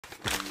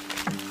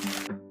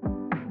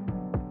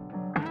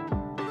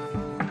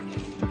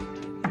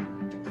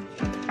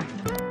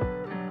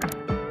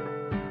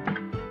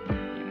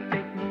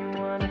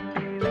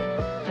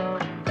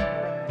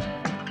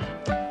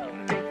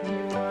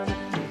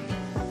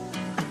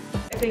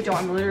they don't,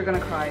 I'm literally gonna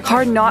cry.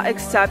 Card not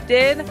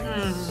accepted?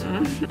 I'm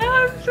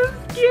so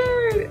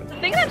scared. The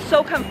thing I'm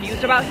so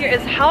confused about here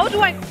is how do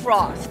I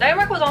cross?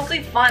 Denmark was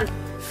honestly fun.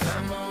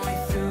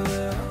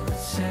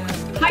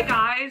 Hi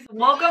guys,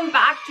 welcome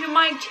back to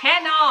my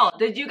channel.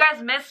 Did you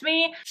guys miss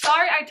me?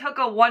 Sorry I took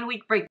a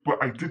 1-week break, but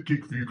I did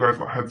give you guys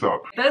a heads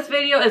up. This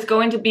video is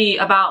going to be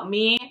about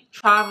me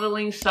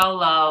traveling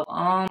solo.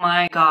 Oh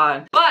my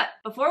god. But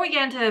before we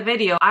get into the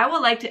video, I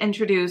would like to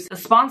introduce the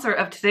sponsor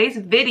of today's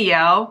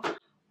video,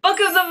 Book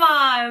of the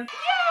Month.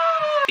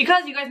 Yay!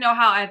 Because you guys know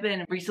how I've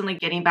been recently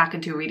getting back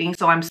into reading,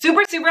 so I'm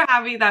super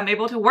happy that I'm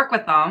able to work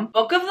with them.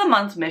 Book of the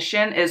Month's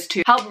mission is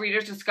to help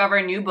readers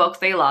discover new books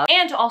they love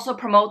and to also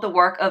promote the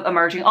work of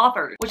emerging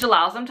authors, which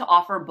allows them to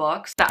offer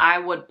books that I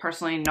would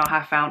personally not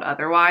have found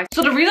otherwise.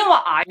 So the reason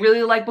why I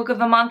really like Book of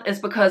the Month is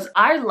because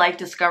I like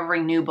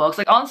discovering new books.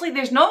 Like honestly,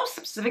 there's no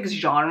specific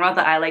genre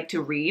that I like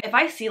to read. If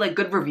I see like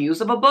good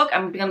reviews of a book,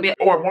 I'm gonna be like,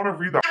 oh, I want to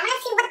read that. I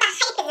want to see what the hype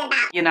is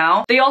about. You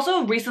know? They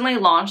also recently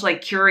launched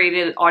like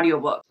curated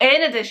audiobooks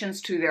in addition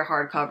to their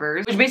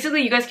hardcovers, which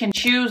basically you guys can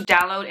choose,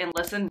 download, and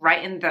listen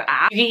right in the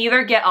app. You can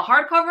either get a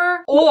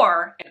hardcover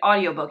or an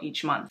audiobook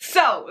each month.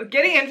 So,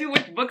 getting into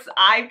which books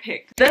I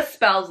picked. This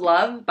Spells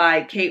Love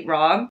by Kate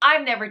Robb.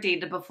 I've never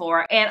dated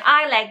before, and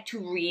I like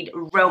to read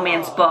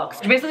romance books.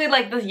 Basically,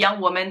 like this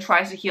young woman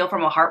tries to heal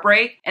from a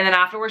heartbreak, and then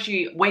afterwards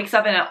she wakes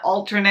up in an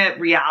alternate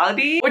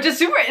reality, which is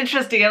super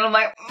interesting, and I'm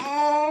like,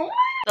 oh.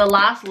 The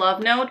Last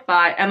Love Note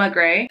by Emma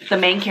Gray. The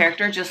main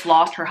character just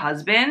lost her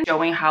husband,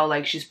 showing how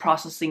like she's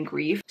processing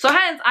grief. So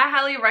hence, I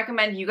highly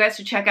recommend you guys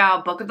to check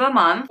out Book of the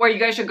Month, where you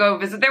guys should go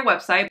visit their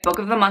website,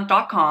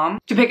 bookofthemonth.com,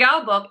 to pick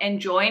out a book and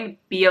join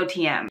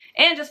BOTM.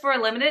 And just for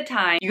a limited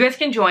time, you guys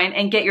can join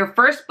and get your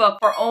first book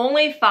for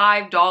only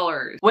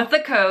 $5 with the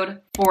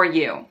code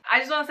FORYOU. I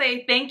just want to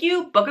say thank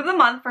you, Book of the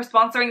Month, for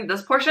sponsoring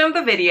this portion of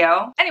the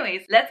video.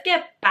 Anyways, let's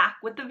get back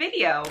with the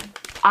video.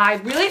 I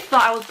really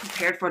thought I was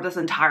prepared for this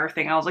entire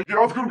thing. I was like,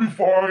 yeah, it's gonna be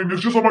fine.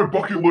 It's just on my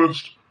bucket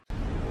list.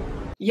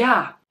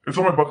 Yeah. It's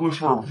on my bucket list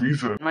for a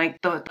reason.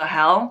 Like, the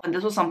hell? And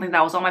this was something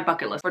that was on my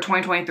bucket list for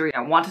 2023.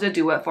 I wanted to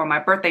do it for my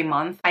birthday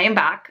month. I am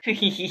back.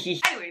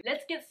 Anyway,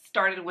 let's get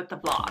started with the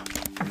vlog.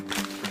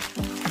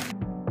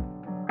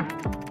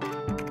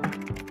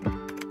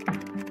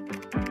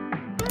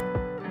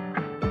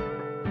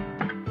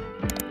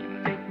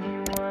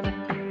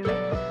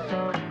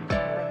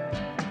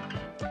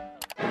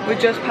 We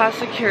just passed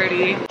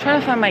security. I'm trying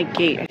to find my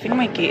gate. I think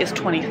my gate is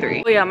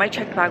 23. Oh yeah, my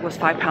check bag was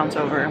 5 pounds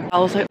over. I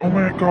was like, oh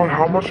my god,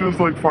 how much is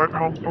like 5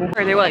 pounds over?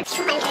 They were like,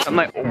 I'm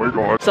like, oh my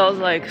god. So I was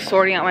like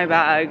sorting out my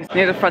bags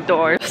near the front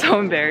door. So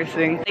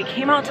embarrassing. They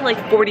came out to like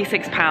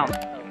 46 pounds.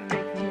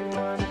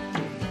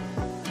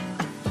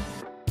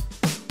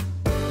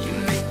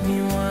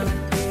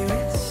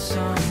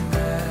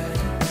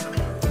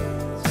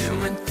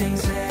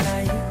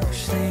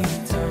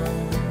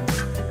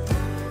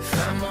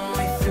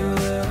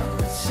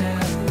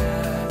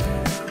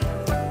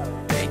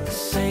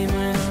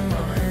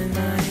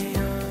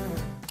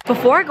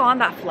 Before I got on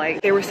that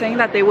flight, they were saying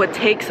that they would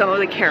take some of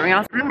the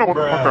carry-ons. I didn't even know what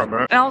the fuck that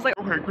meant. And I was like,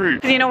 okay, great.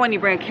 Because you know when you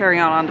bring a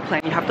carry-on on the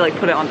plane, you have to like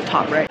put it on the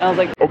top, right? And I was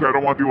like, okay, I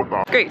don't want to deal with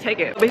that. Great, take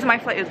it. Basically, my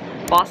flight is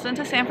Boston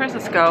to San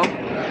Francisco,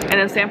 and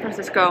then San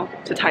Francisco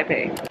to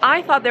Taipei.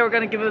 I thought they were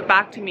gonna give it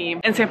back to me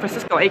in San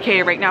Francisco,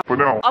 aka right now. But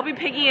no. I'll be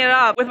picking it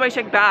up with my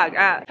checked bag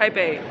at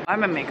Taipei. I have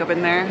my makeup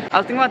in there. I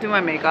was thinking about doing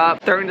my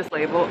makeup during this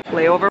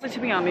layover. So to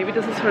be honest, maybe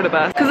this is for the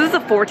best. Because this is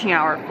a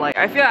 14-hour flight.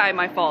 I feel like I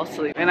might fall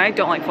asleep, and I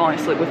don't like falling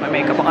asleep with my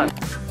makeup on.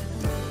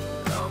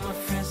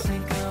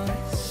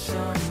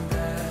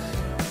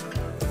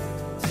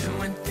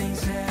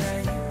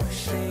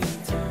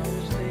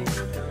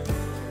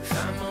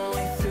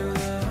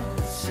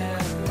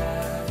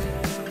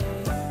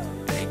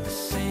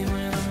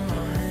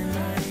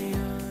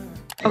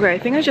 Okay, I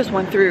think I just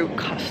went through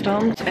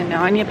customs and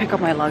now I need to pick up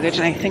my luggage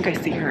and I think I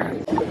see her.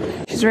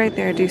 She's right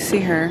there, do you see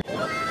her?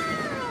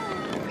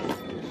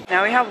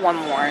 Now we have one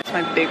more, it's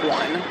my big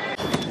one.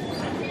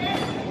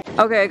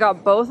 Okay, I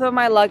got both of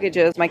my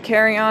luggages, my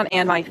carry-on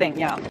and my thing,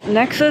 yeah.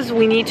 Next is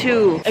we need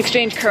to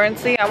exchange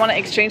currency. I want to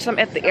exchange them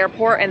at the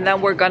airport and then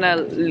we're gonna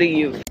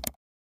leave.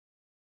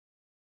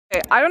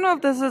 Okay, I don't know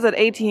if this is an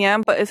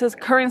ATM, but it says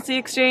currency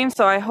exchange,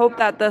 so I hope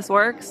that this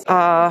works.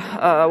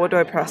 What do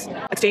I press?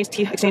 Exchange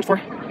T, exchange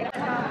for.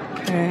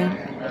 Okay.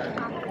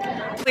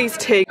 Please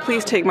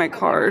take my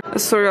card.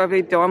 Sort of, if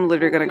they don't, I'm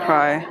literally gonna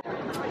cry.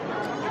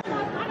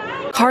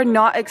 Card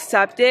not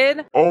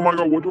accepted? Oh my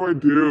god, what do I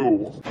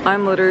do?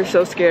 I'm literally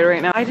so scared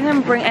right now. I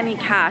didn't bring any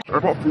cash. I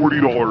bought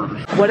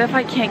 $40. What if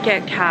I can't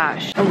get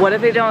cash? And what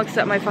if they don't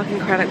accept my fucking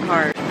credit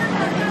card?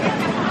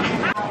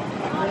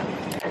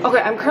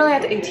 Okay, I'm currently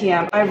at the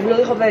ATM. I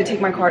really hope that they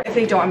take my card. If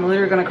they don't, I'm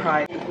literally gonna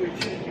cry.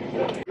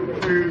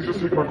 Please, just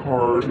take my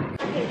card.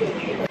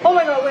 Oh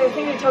my god, wait, I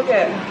think they took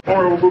it. Oh,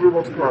 I was literally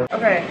about to cry.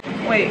 Okay,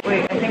 wait,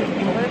 I think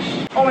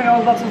English? Oh my god,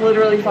 I'm about to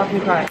literally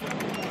fucking cry.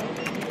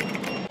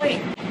 Wait,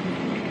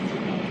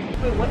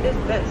 what is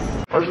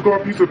this? I just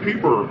got a piece of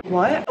paper.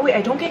 What? Oh, wait,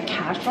 I don't get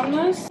cash from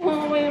this?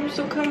 Oh, wait, I'm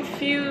so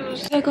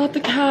confused. I got the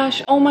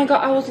cash. Oh my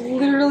god, I was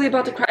literally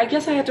about to cry. I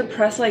guess I had to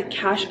press like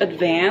cash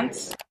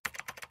advance.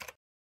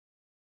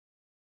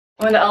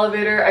 I'm in the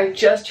elevator. I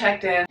just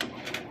checked in.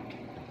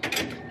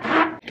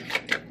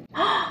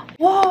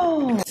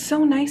 Whoa, it's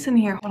so nice in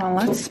here. Hold on,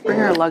 let's bring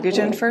our luggage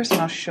in first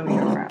and I'll show you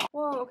around.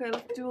 Whoa, okay,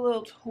 let's do a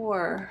little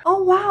tour.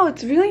 Oh wow,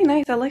 it's really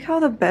nice. I like how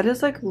the bed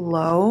is like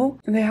low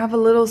and they have a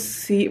little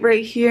seat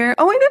right here.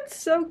 Oh wait, that's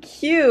so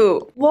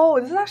cute.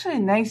 Whoa, this is actually a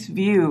nice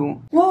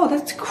view. Whoa,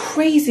 that's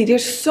crazy.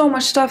 There's so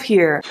much stuff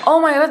here.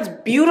 Oh my god,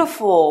 that's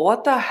beautiful.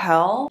 What the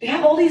hell? They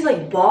have all these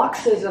like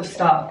boxes of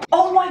stuff.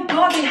 Oh my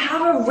god, they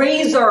have a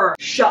razor.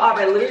 Shut up,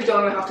 I literally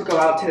don't even have to go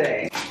out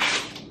today.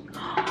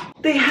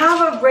 They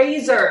have a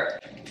razor.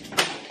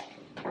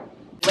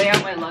 Lay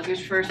out my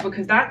luggage first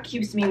because that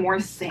keeps me more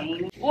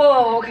sane.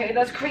 Whoa, okay,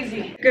 that's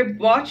crazy. I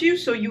bought you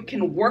so you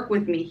can work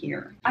with me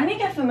here. I need to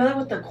get familiar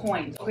with the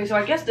coins. Okay, so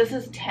I guess this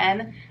is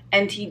 10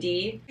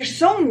 NTD. You're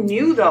so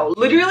new though.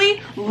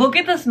 Literally, look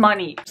at this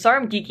money. Sorry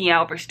I'm geeking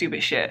out for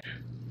stupid shit.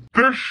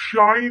 They're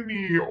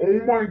shiny. Oh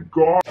my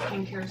god.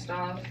 Skincare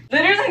stuff.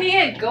 Literally, I need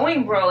to get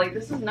going, bro. Like,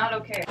 this is not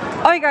okay.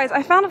 Alright guys,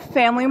 I found a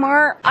Family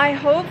Mart. I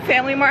hope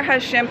Family Mart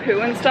has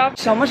shampoo and stuff.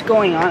 So much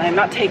going on. I'm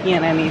not taking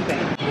in anything.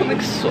 I'm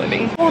like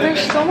sweating. Oh,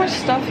 there's so much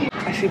stuff here.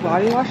 I see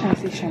body wash and I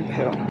see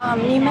shampoo.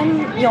 你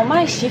们有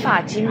卖洗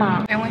发精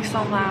吗？ I only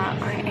saw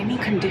that. Alright, I need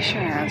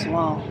conditioner as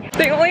well.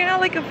 They only have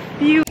like a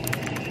few.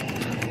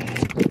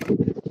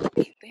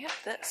 They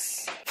have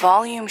this.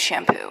 Volume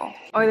shampoo.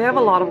 Oh, they have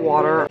a lot of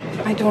water.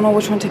 I don't know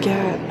which one to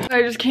get.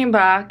 I just came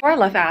back. Before I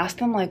left, I asked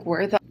them like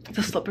where the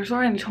slippers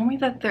are and they told me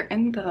that they're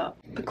in the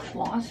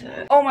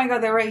closet. Oh my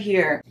god, they're right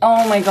here.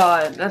 Oh my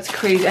god, that's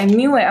crazy. I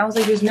knew it. I was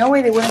like, there's no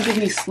way they wouldn't give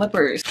me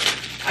slippers.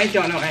 I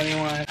don't know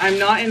anyone. I'm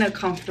not in a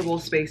comfortable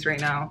space right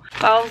now.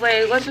 I was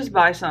like, let's just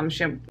buy some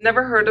shampoo.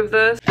 Never heard of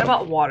this. I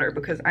bought water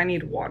because I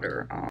need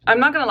water. I'm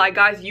not gonna lie,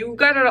 guys. You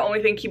guys are the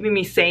only thing keeping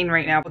me sane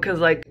right now because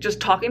like just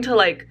talking to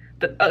like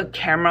a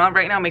camera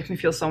right now makes me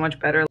feel so much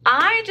better.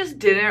 I just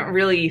didn't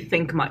really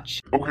think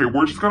much. Okay,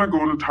 we're just gonna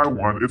go to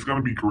Taiwan. It's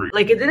gonna be great.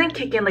 Like, it didn't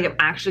kick in like I'm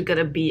actually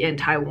gonna be in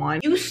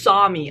Taiwan. You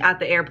saw me at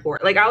the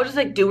airport. Like, I was just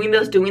like doing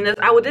this.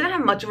 I didn't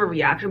have much of a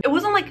reaction. It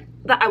wasn't like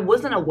that I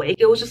wasn't awake.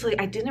 It was just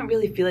like I didn't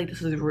really feel like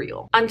this is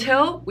real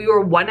until we were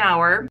 1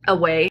 hour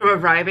away from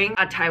arriving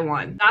at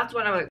Taiwan. That's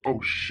when I'm like,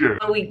 oh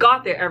shit. when we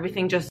got there,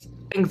 everything just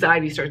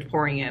anxiety starts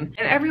pouring in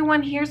and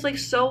everyone here is like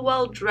so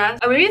well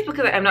dressed. Maybe it's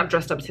because I'm not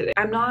dressed up today.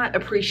 I'm not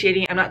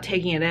appreciating, I'm not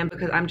taking it in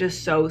because I'm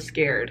just so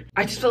scared.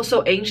 I just feel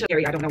so anxious.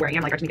 I don't know where I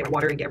am. Like, I just need to get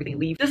water and get everything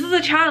leave. This is a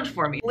challenge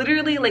for me.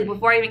 Literally, like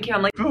before I even came,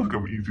 I'm like, this is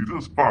gonna be easy.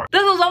 This is fine.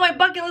 This was on my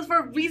bucket list for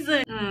a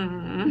reason.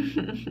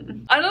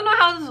 I don't know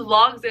how this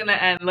vlog's gonna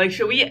end. Like,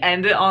 should we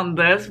end it on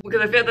this?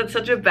 Because I feel like that's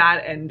such a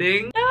bad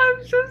ending.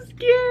 I'm so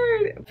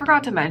scared. I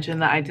forgot to mention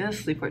that I didn't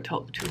sleep for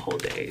 2 whole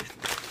days.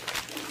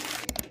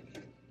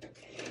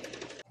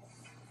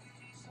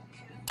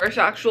 First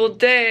actual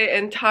day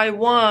in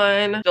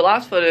Taiwan. The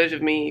last footage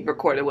of me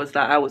recorded was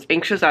that I was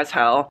anxious as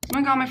hell. Oh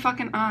my god, my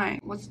fucking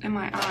eye. What's in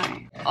my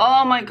eye?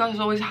 Oh my god,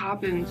 this always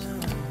happens.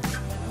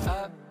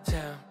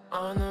 Uptown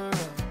on the road,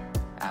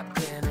 I've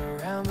been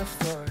around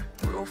before.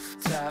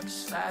 Rooftops,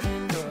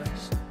 sliding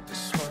doors,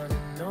 just wanna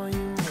know you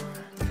more.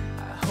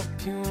 I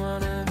hope you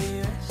wanna be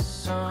with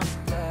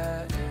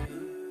somebody,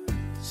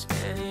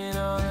 spending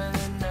all of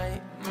the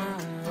night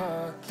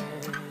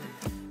moonwalking,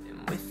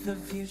 and with the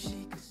view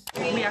she could.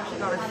 We actually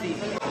got a seat.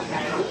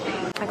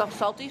 I got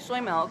salty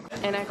soy milk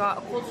and I got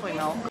a cold soy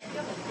milk.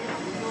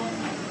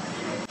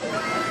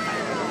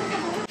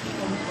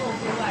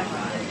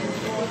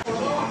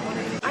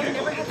 I've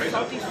never had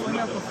salty soy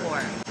milk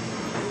before.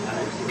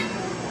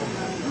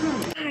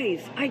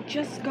 Guys, I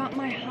just got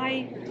my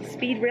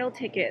high-speed rail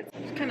tickets.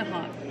 It's kind of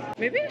hot.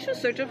 Maybe I should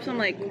search up some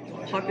like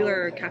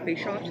popular cafe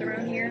shops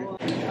around here.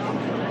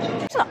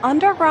 It's an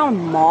underground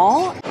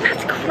mall?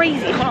 That's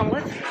crazy. Hold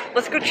on,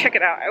 let's go check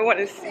it out. I want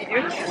to see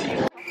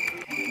it.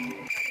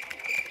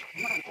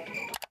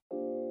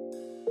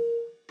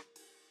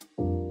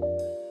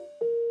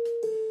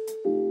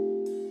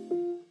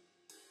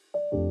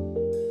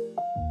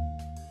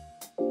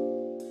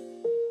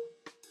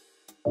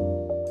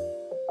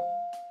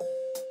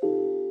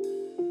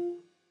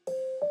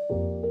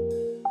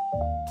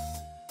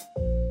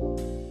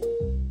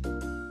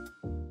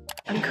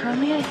 I'm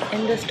currently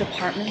in this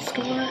department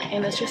store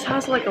and it just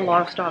has like a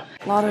lot of stuff.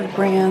 A lot of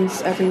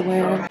brands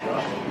everywhere.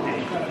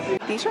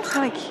 These are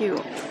kind of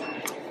cute.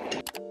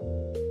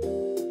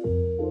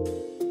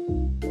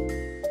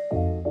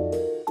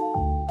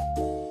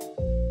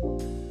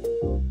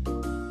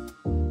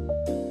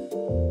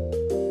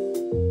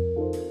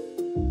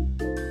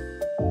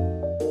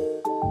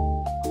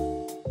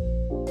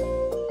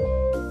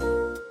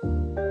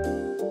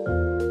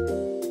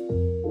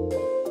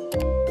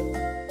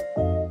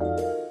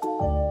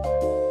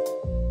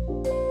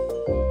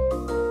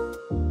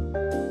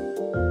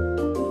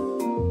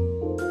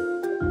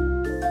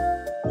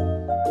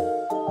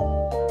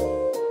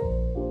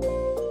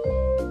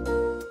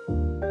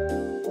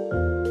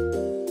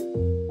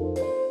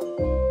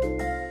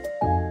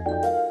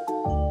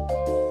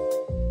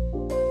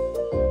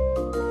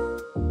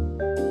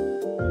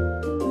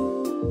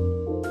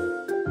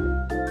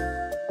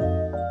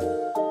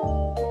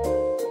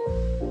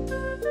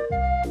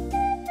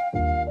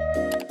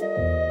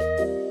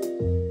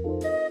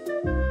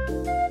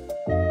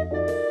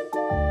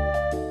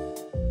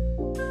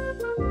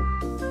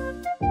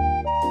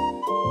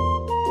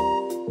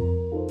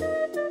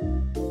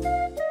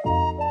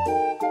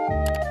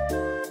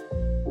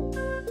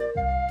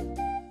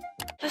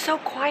 so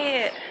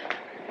quiet.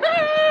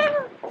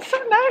 So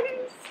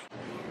nice.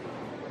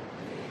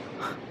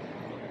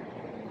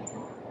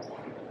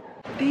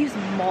 These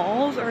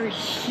malls are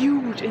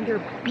huge and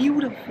they're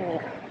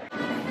beautiful.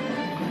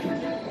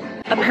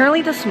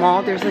 Apparently this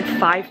mall, there's like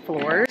 5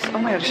 floors. Oh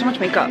my god, there's so much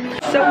makeup.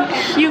 So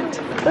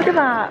cute. Look at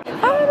that.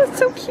 Oh, that's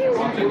so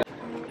cute.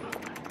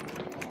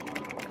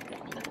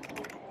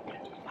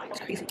 It's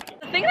crazy.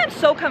 The thing that I'm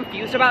so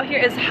confused about here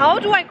is how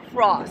do I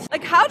cross?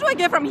 Like how do I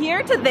get from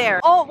here to there?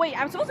 Oh wait,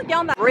 I'm supposed to get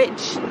on that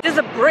bridge. There's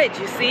a bridge,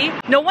 you see?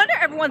 No wonder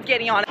everyone's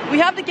getting on it. We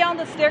have to get on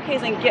the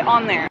staircase and get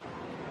on there.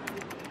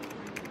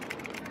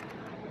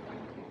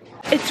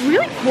 It's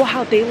really cool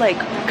how they like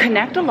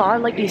connect a lot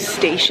of like these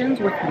stations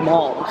with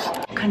malls.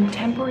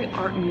 Contemporary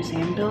Art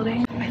Museum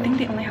building. I think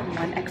they only have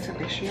 1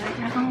 exhibition right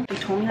now. They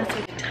told me that's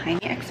like a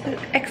tiny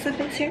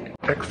exhibition.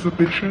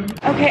 Exhibition?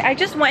 Okay, I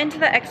just went into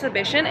the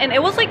exhibition and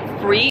it was like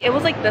free. It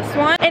was like this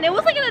one and it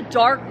was like in a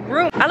dark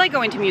room. I like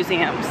going to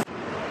museums.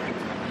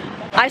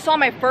 I saw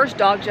my first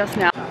dog just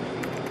now.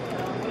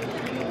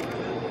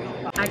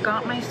 I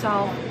got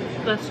myself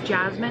this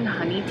jasmine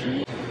honey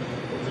tea.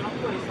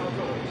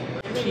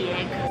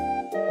 Tea.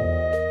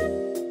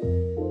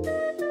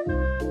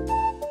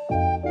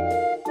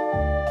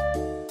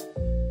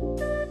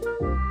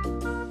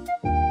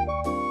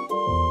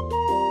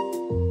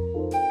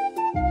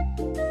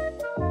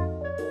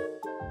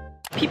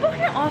 People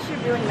here are also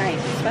really nice,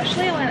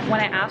 especially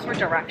when I asked for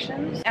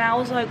directions and I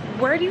was like,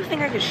 where do you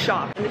think I could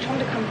shop? And they told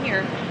me to come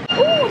here.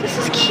 Oh, this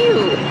is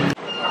cute.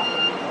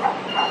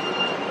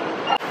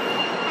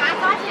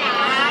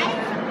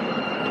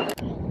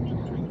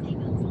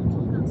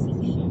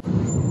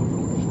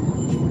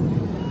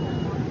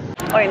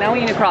 Okay, now we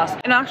need to cross.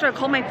 And actually I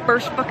called my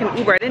first fucking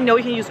Uber. I didn't know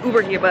you can use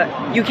Uber here,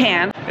 but you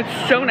can.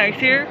 It's so nice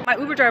here. My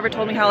Uber driver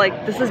told me how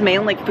like this is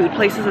mainly like food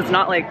places. It's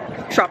not like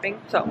shopping.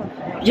 So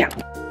yeah.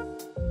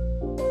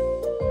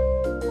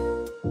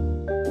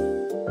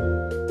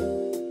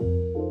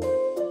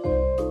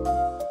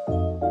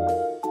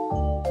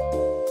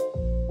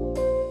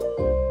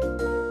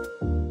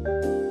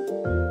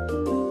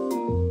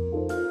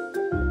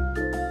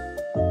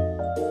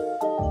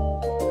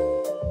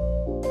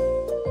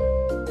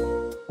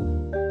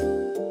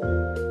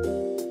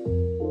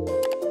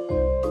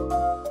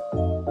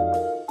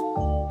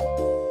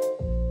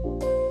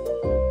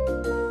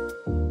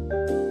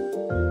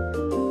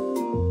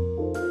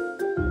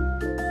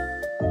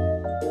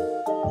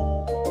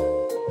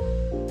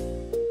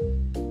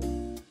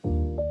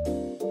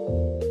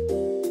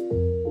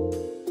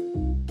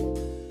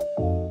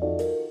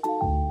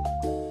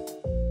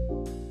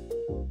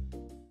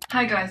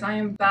 Hi guys, I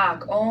am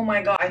back. Oh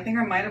my god, I think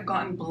I might have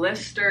gotten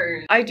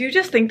blisters. I do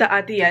just think that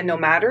at the end, no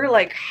matter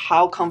like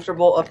how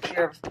comfortable a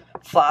pair of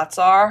flats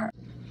are,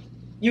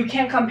 you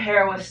can't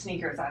compare with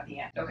sneakers at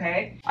the end,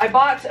 okay? I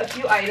bought a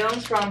few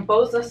items from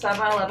both the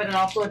 7-Eleven and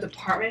also a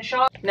department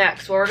shop.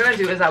 Next, what we're gonna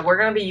do is that we're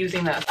gonna be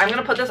using this. I'm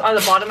gonna put this on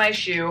the bottom of my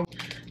shoe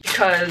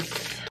because,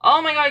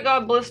 oh my god, I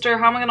got a blister.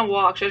 How am I gonna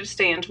walk? Should I just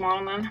stay in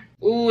tomorrow then?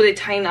 Ooh, they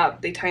tighten up.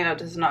 They tighten up.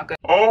 This is not good.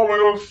 Oh my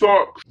god, it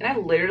sucks. And I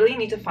literally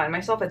need to find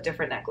myself a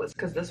different necklace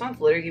because this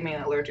one's literally giving me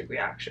an allergic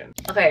reaction.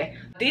 Okay,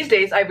 these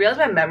days I realized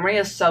my memory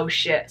is so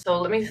shit. So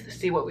let me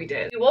see what we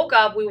did. We woke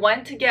up, we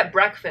went to get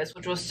breakfast,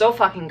 which was so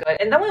fucking good.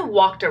 And then we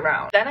walked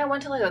around. Then I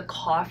went to like a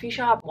coffee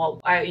shop.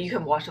 Well, you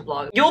can watch the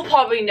vlog. You'll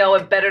probably know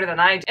it better than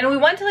I do. And we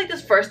went to like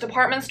this first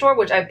department store,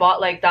 which I bought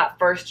like that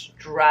first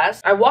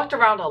dress. I walked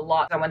around a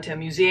lot. I went to a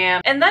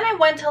museum. And then I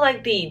went to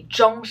like the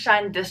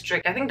Zhongshan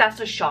district. I think that's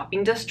the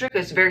shopping district.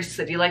 It's very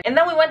city-like. And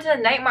then we went to the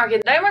night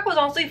market. The night market was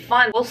honestly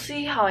fun. We'll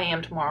see how I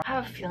am tomorrow. I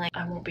have a feeling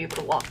I won't be able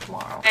to walk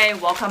tomorrow. Hey,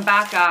 welcome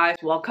back guys.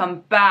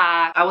 Welcome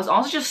back. I was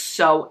also just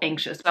so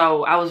anxious.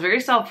 So I was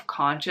very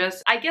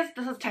self-conscious. I guess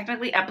this is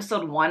technically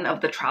episode 1 of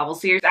the travel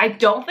series. I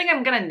don't think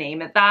I'm gonna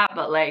name it that,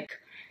 but like,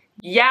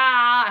 yeah,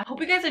 I hope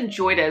you guys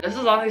enjoyed it. This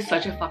is honestly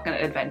such a fucking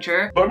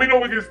adventure. Let me know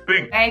what you guys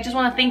think. I just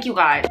want to thank you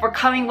guys for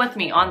coming with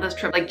me on this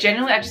trip. Like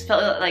genuinely, I just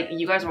felt like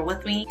you guys were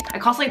with me. I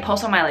constantly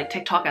post on my like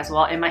TikTok as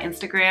well and my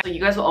Instagram. So you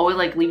guys will always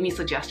like leave me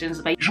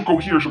suggestions. Like, You should go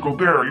here, you should go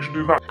there, you should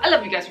do that. I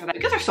love you guys for that.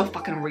 You guys are so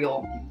fucking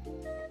real.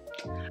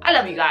 I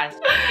love you guys.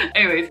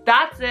 Anyways,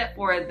 that's it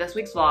for this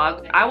week's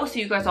vlog. I will see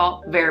you guys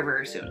all very,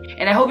 very soon.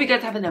 And I hope you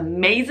guys have an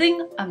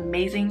amazing,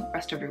 amazing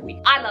rest of your week.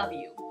 I love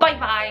you. Bye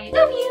bye.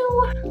 Love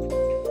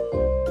you.